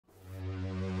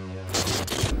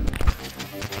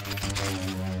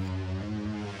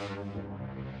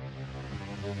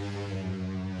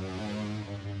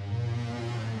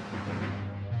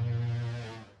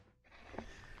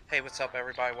Hey, what's up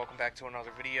everybody? Welcome back to another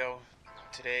video.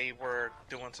 Today we're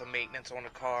doing some maintenance on the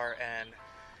car and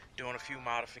doing a few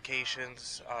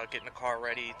modifications, getting the car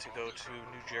ready to go to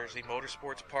New Jersey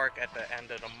Motorsports Park at the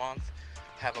end of the month.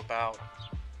 Have about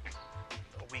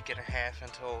a week and a half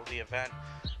until the event,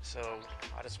 so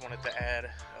I just wanted to add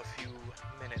a few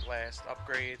minute last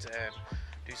upgrades and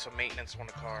do some maintenance on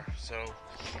the car. So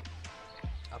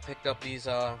I picked up these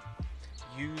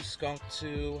used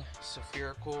Skunk2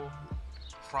 spherical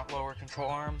front lower control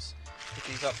arms. Picked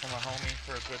these up from a Homage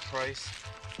for a good price.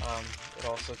 It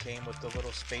also came with the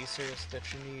little spacers that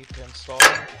you need to install.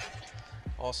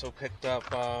 Also picked up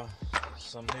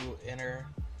some new inner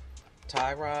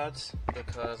tie rods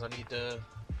because I need to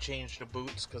change the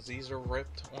boots because these are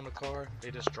ripped on the car. They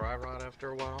just dry rot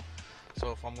after a while.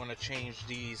 So if I'm going to change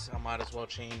these, I might as well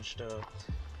change the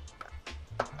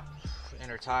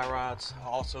inner tie rods. I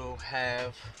also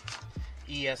have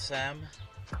ESM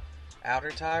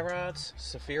outer tie rods,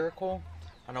 spherical.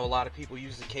 I know a lot of people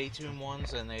use the K-Tune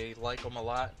ones and they like them a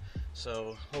lot,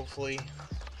 so hopefully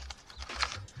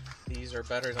these are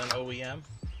better than OEM.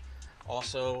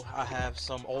 Also, I have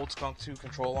some old Skunk2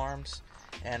 control arms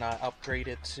and I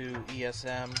upgraded to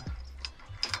ESM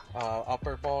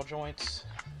upper ball joints.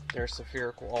 They're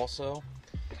spherical also.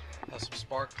 Some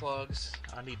spark plugs.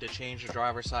 I need to change the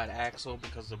driver's side axle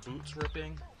because the boot's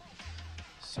ripping.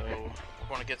 So we're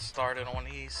going to get started on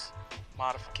these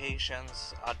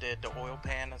modifications. I did the oil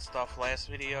pan and stuff last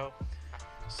video,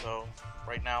 so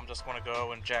right now I'm just going to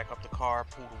go and jack up the car,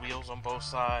 pull the wheels on both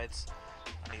sides.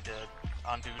 I need to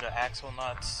undo the axle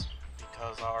nuts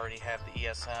because I already have the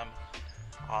ESM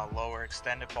lower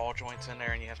extended ball joints in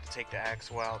there, and you have to take the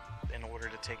axle out in order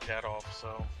to take that off.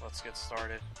 So let's get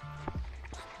started.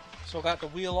 So I got the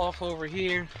wheel off over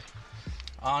here.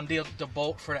 I undid the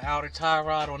bolt for the outer tie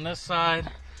rod on this side.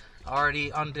 I already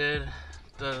undid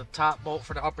the top bolt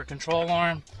for the upper control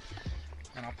arm,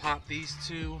 and I'll pop these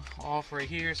two off right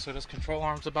here. So this control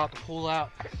arm's about to pull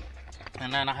out,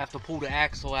 and then I have to pull the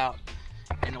axle out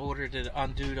in order to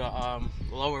undo the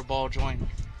lower ball joint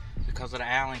because of the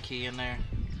Allen key in there.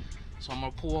 So I'm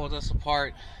going to pull all this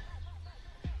apart,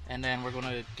 and then we're going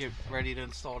to get ready to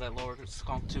install that lower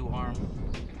Skunk2 arm.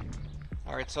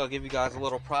 Alright, so I'll give you guys a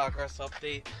little progress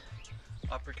update.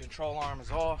 Upper control arm is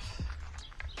off.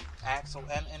 Axle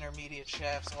and intermediate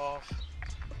shafts off.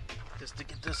 Just to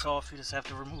get this off, you just have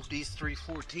to remove these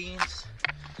 3/14s.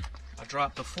 I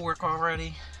dropped the fork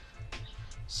already,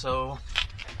 so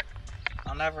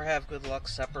I'll never have good luck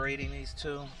separating these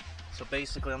two. So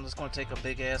basically I'm just going to take a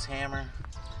big ass hammer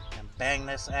and bang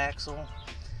this axle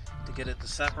to get it to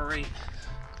separate.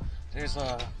 There's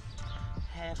a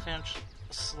 1/2 inch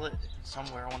slit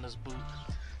somewhere on this boot.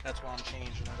 That's why I'm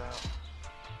changing it out.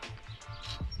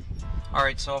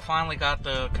 Alright, so I finally got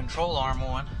the control arm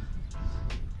on.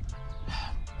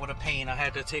 What a pain. I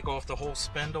had to take off the whole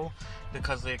spindle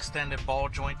because the extended ball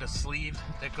joint, the sleeve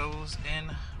that goes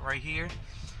in right here,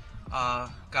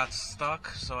 got stuck.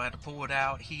 So I had to pull it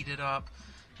out, heat it up,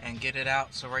 and get it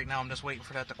out. So right now I'm just waiting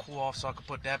for that to cool off so I can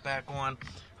put that back on.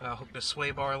 Hook the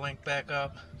sway bar link back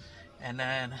up, and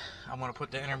then I'm going to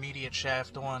put the intermediate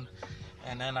shaft on,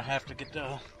 and then I have to get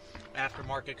the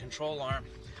aftermarket control arm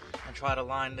and try to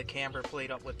line the camber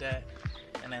plate up with that,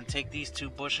 and then take these two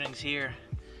bushings here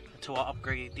until I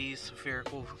upgrade these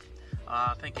spherical.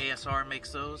 I think ASR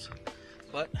makes those,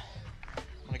 but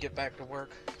I'm gonna get back to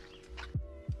work.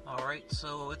 Alright,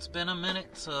 so it's been a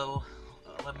minute, so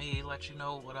let me let you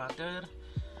know what I did.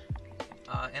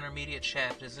 Intermediate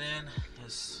shaft is in.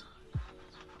 This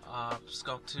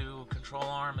Skunk2 control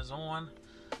arm is on.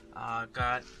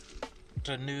 Got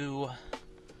the new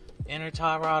inner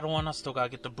tie rod on. I still gotta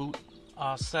get the boot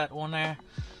set on there.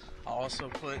 I also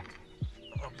put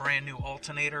a brand new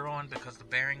alternator on because the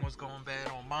bearing was going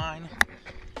bad on mine.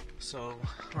 So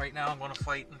right now I'm going to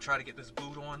fight and try to get this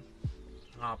boot on.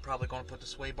 Probably going to put the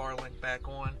sway bar link back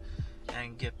on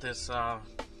and get this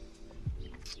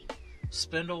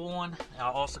spindle on. I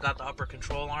also got the upper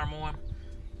control arm on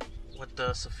with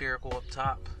the spherical up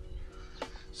top.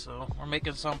 So we're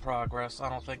making some progress. I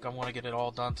don't think I'm going to get it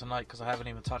all done tonight because I haven't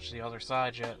even touched the other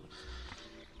side yet.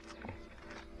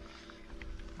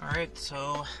 Alright,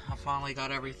 so I finally got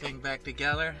everything back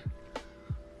together.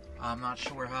 I'm not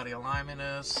sure how the alignment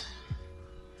is,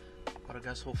 but I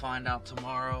guess we'll find out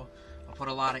tomorrow. I put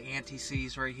a lot of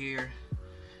anti-seize right here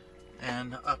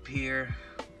and up here,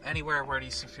 anywhere where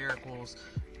these sphericals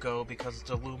go, because it's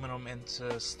aluminum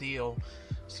into steel,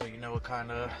 so you know it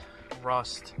kind of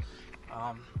rust.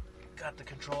 Got the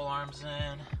control arms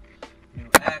in, new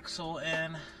axle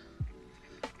in,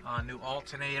 new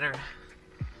alternator.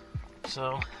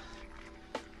 So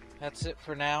that's it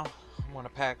for now. I'm I'm going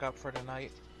to pack up for the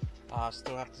night.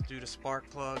 Still have to do the spark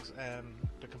plugs and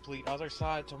the complete other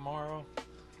side tomorrow.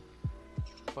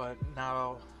 But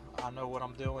now I know what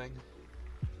I'm doing.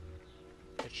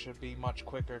 It should be much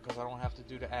quicker because I don't have to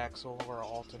do the axle or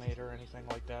alternator or anything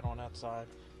like that on that side.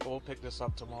 But we'll pick this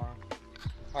up tomorrow.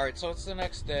 Alright, so it's the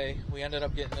next day. We ended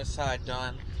up getting this side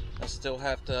done. I still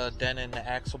have to dent in the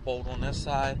axle bolt on this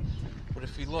side. But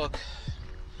if you look,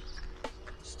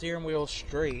 steering wheel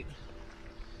straight.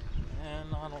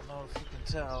 And I don't know if you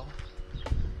can tell,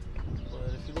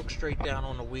 but if you look straight down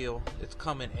on the wheel, it's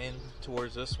coming in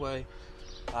towards this way.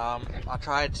 I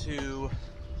tried to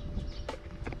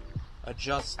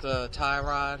adjust the tie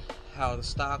rod how the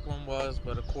stock one was,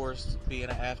 but of course, being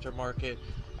an aftermarket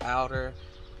outer,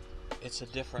 it's a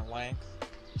different length.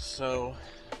 So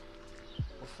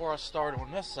before I start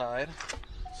on this side,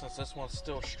 since this one's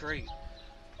still straight,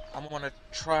 I'm going to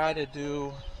try to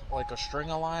do like a string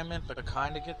alignment to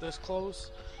kind of get this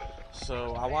close.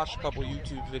 So I watched a couple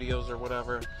YouTube videos or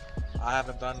whatever. I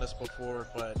haven't done this before,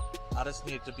 but I just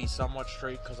need it to be somewhat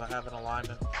straight because I have an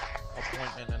alignment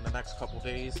appointment in the next couple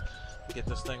days to get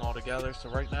this thing all together. So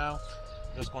right now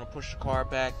I'm just going to push the car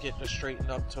back, get this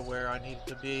straightened up to where I need it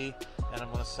to be, and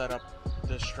I'm going to set up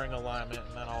this string alignment,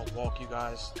 and then I'll walk you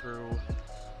guys through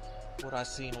what I've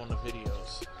seen on the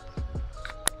videos.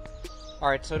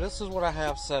 Alright, so this is what I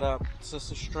have set up. It's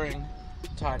just a string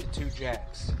tied to 2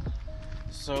 jacks.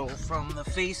 So from the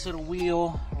face of the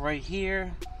wheel right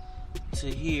here to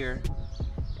here,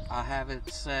 I have it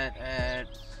set at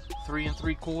 3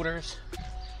 3/4,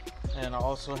 and I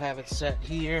also have it set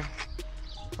here,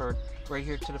 or right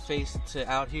here to the face to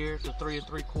out here to 3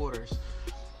 3/4.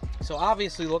 So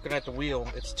obviously, looking at the wheel,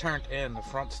 it's turned in, the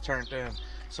front's turned in.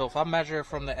 So if I measure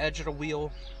from the edge of the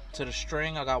wheel to the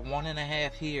string, I got 1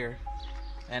 1/2 here.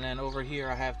 And then over here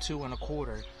I have 2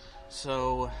 1/4.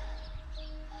 So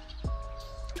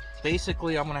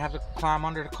basically I'm gonna have to climb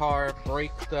under the car,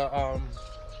 break the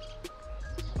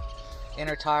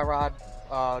inner tie rod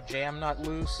jam nut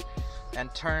loose,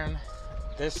 and turn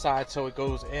this side so it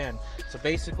goes in. So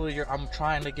basically I'm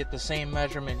trying to get the same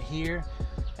measurement here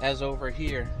as over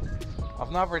here.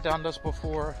 I've never done this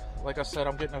before. Like I said,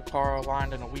 I'm getting a car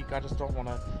aligned in a week. I just don't want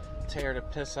to tear the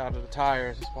piss out of the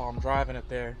tires while I'm driving it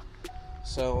there.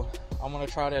 So I'm going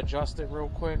to try to adjust it real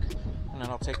quick, and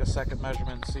then I'll take a second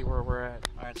measurement and see where we're at.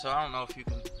 Alright, so I don't know if you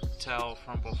can tell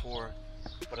from before,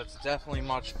 but it's definitely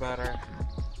much better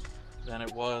than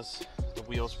it was. The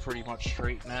wheel's pretty much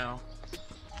straight now.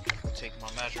 I'll take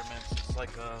my measurements. It's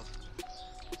like a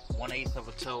 1/8 of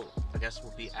a tilt, I guess,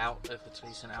 will be out if it's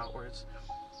facing outwards.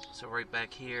 So right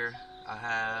back here I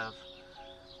have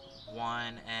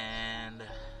 1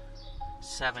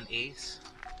 7/8.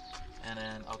 And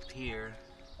then up here,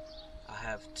 I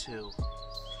have 2.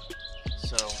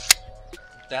 So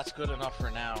that's good enough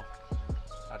for now.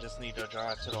 I just need to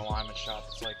drive to the alignment shop.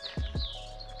 It's like,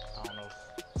 I don't know,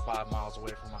 5 miles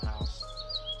away from my house.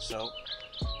 So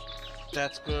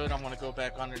that's good. I'm gonna go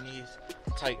back underneath,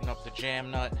 tighten up the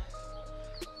jam nut,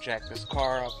 jack this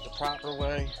car up the proper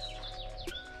way,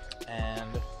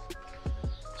 and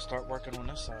start working on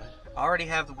this side. I already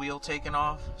have the wheel taken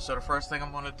off, so the first thing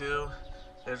I'm gonna do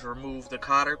is remove the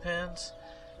cotter pins,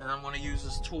 and I'm going to use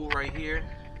this tool right here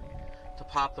to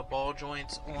pop the ball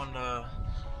joints on the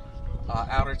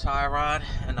outer tie rod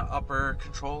and the upper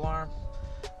control arm.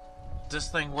 This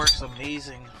thing works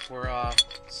amazing for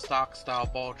stock style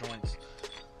ball joints.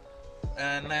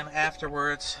 And then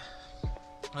afterwards,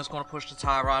 I'm just going to push the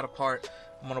tie rod apart.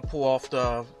 I'm going to pull off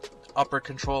the upper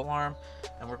control arm,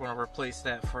 and we're going to replace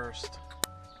that first.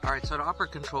 Alright, so the upper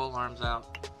control arm's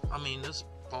out. I mean, this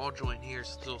ball joint here is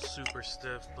still super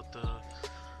stiff, but the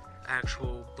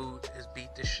actual boot is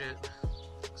beat to shit.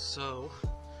 So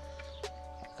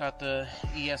got the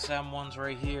ESM ones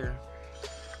right here.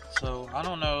 So I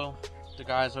don't know, the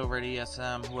guys over at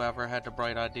ESM, whoever had the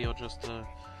bright idea just to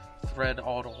thread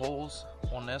all the holes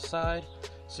on this side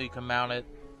so you can mount it,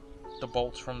 the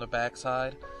bolts from the back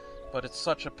side, but it's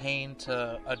such a pain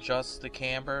to adjust the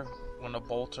camber when the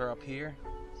bolts are up here.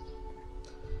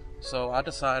 So I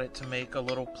decided to make a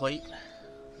little plate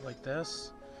like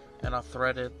this, and I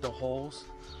threaded the holes.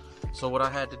 So what I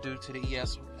had to do to the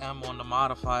ESM one to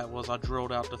modify it was I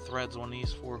drilled out the threads on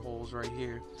these 4 holes right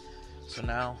here. So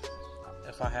now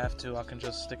if I have to, I can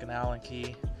just stick an Allen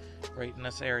key right in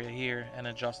this area here and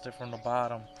adjust it from the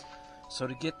bottom. So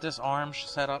to get this arm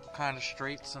set up kind of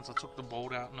straight, since I took the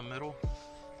bolt out in the middle,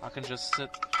 I can just sit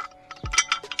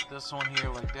this on here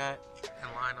like that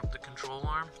and line up the control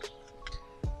arm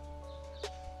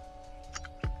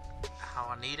how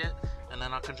I need it, and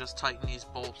then I can just tighten these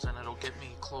bolts and it'll get me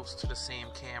close to the same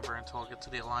camber until I get to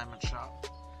the alignment shop.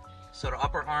 So the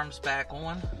upper arm's back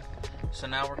on. So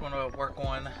now we're going to work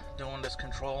on doing this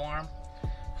control arm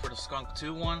for the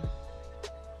Skunk2 one.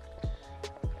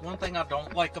 One thing I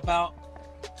don't like about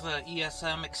the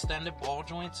ESM extended ball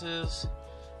joints is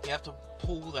you have to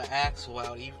pull the axle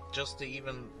out just to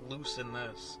even loosen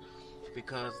this,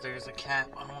 because there's a cap.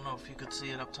 I don't know if you could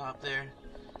see it up top there,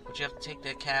 but you have to take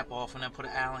that cap off and then put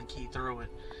an Allen key through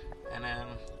it, and then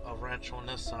a wrench on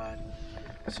this side.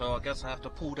 So I guess I have to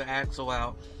pull the axle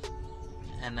out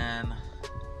and then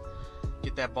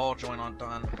get that ball joint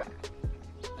undone,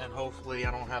 and hopefully I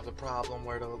don't have the problem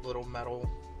where the little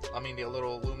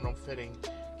aluminum fitting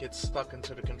gets stuck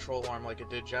into the control arm like it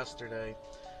did yesterday,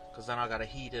 because then I gotta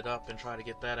heat it up and try to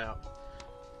get that out.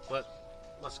 But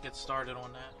let's get started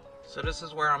on that. So this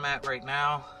is where I'm at right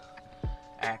now.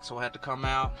 Axle had to come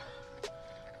out,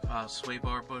 sway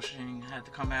bar bushing had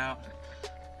to come out,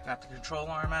 got the control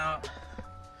arm out.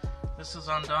 This is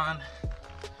undone.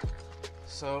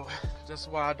 So this is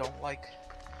why I don't like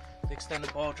the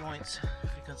extended ball joints.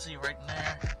 If you can see right in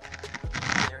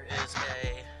there is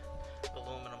a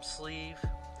aluminum sleeve.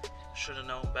 Should have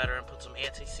known better and put some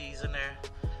anti-seize in there,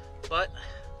 but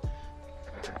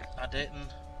I didn't.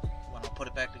 When I put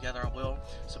it back together, I will.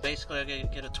 So basically I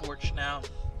gotta get a torch now,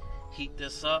 heat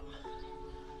this up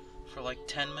for like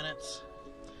 10 minutes,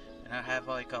 and I have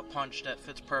like a punch that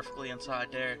fits perfectly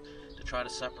inside there to try to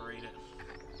separate it.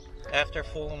 After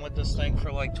fooling with this thing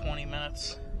for like 20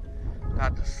 minutes,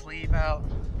 got the sleeve out.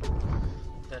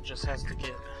 That just has to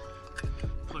get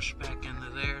pushed back into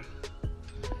there,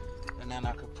 and then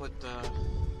I could put the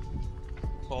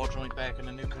ball joint back in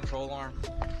the new control arm.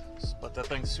 But that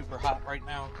thing's super hot right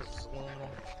now because it's aluminum.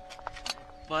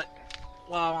 But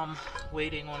while I'm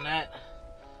waiting on that,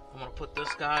 I'm gonna put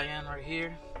this guy in right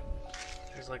here.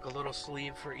 There's like a little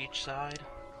sleeve for each side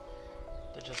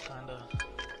that just kind of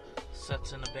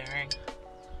sets in the bearing.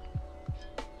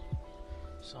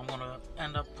 So I'm gonna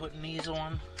end up putting these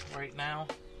on right now.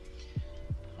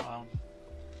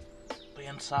 The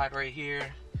inside right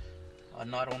here, a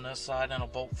nut on this side, and a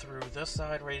bolt through this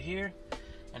side right here,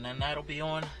 and then that'll be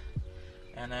on.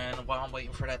 And then while I'm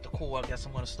waiting for that to cool, I guess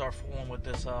I'm gonna start fooling with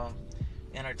this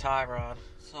inner tie rod.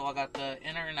 So I got the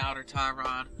inner and outer tie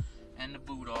rod and the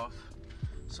boot off.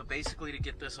 So basically, to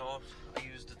get this off, I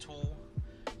used the tool.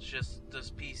 It's just this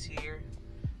piece here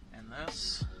and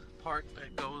this part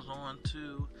that goes on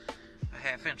to a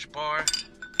 1/2-inch bar.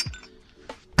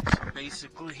 So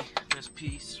basically, this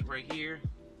piece right here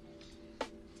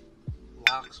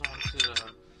locks onto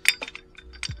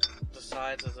the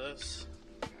sides of this,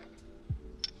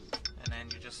 and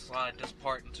then you just slide this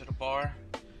part into the bar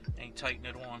and you tighten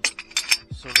it on.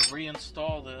 So to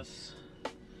reinstall this,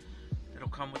 it'll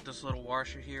come with this little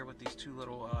washer here with these two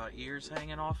little ears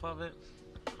hanging off of it.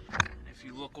 And if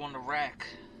you look on the rack,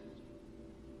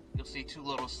 you'll see two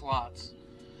little slots.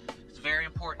 It's very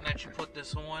important that you put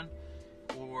this on,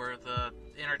 or the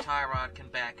inner tie rod can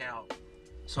back out.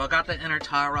 So I got the inner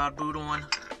tie rod boot on.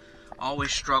 I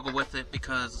always struggle with it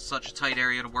because it's such a tight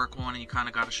area to work on, and you kind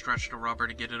of got to stretch the rubber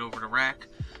to get it over the rack.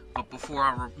 But before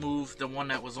I removed the one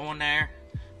that was on there,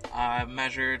 I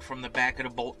measured from the back of the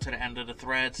bolt to the end of the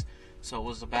threads, so it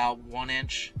was about 1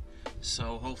 inch.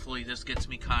 So hopefully this gets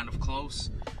me kind of close.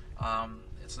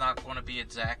 It's not going to be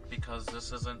exact because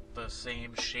this isn't the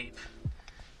same shape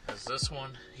as this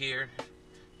one here.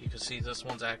 You can see this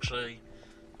one's actually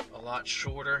a lot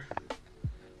shorter.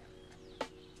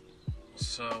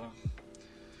 So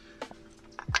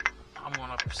I'm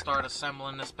going to start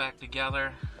assembling this back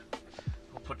together.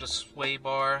 We'll put the sway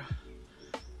bar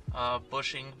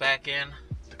bushing back in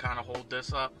to kind of hold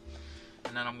this up,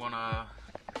 and then I'm going to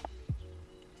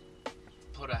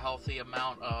put a healthy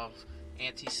amount of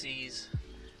anti-seize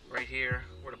right here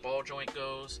where the ball joint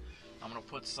goes. I'm going to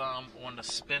put some on the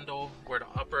spindle where the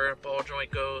upper ball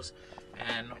joint goes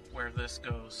and where this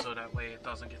goes, so that way it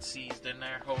doesn't get seized in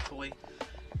there, hopefully.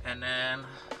 And then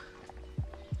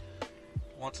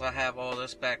once I have all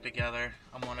this back together,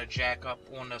 I'm going to jack up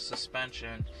on the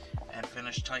suspension and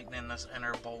finish tightening this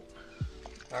inner bolt.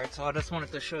 Alright, so I just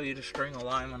wanted to show you the string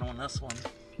alignment on this one.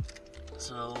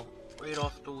 So right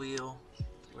off the wheel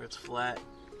where it's flat,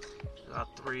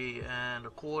 got 3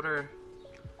 1/4.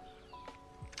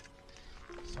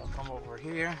 So I'll come over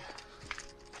here,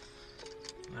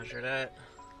 measure that,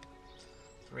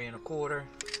 3 1/4.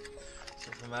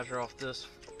 So if I measure off this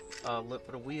lip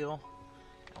of the wheel,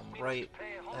 I'm right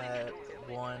at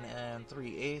 1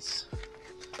 3/8.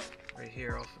 Right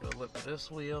here off of the lip of this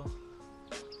wheel,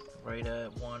 right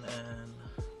at 1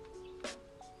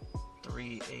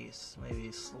 3/8,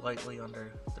 maybe slightly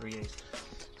under 3/8.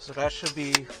 So that should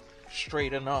be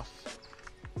straight enough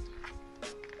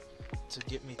to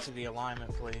get me to the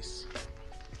alignment place.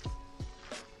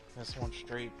 This one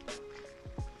straight.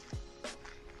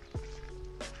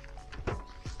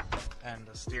 And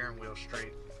the steering wheel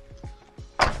straight.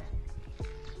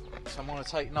 So I'm going to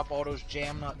tighten up all those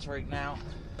jam nuts right now,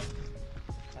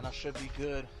 and I should be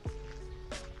good.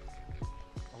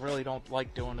 I really don't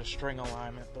like doing the string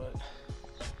alignment, but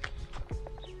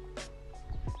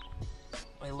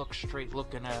they look straight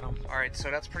looking at them. Alright,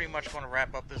 so that's pretty much going to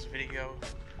wrap up this video.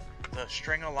 The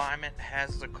string alignment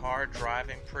has the car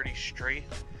driving pretty straight,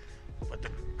 but the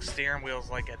steering wheel's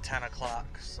like at 10 o'clock,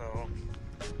 so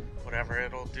whatever,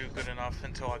 it'll do good enough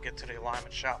until I get to the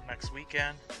alignment shop next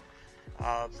weekend.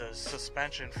 The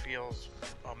suspension feels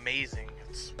amazing.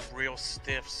 It's real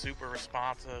stiff, super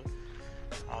responsive.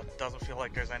 Doesn't feel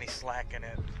like there's any slack in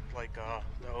it like the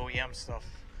OEM stuff.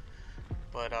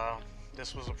 But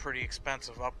this was a pretty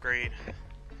expensive upgrade.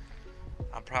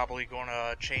 I'm probably going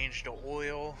to change the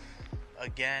oil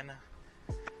again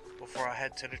before I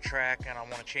head to the track, and I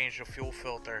want to change the fuel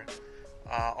filter.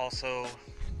 Also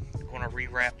going to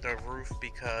rewrap the roof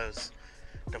because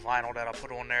the vinyl that I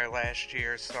put on there last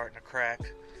year is starting to crack,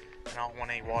 and I don't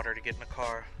want any water to get in the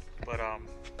car. But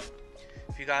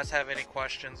if you guys have any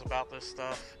questions about this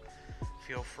stuff,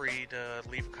 feel free to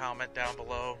leave a comment down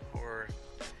below or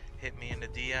hit me in the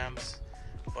DMs.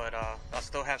 But I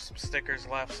still have some stickers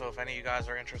left, so if any of you guys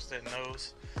are interested in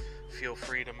those, feel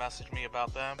free to message me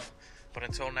about them. But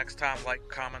until next time, like,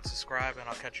 comment, subscribe, and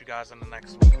I'll catch you guys in the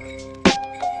next one.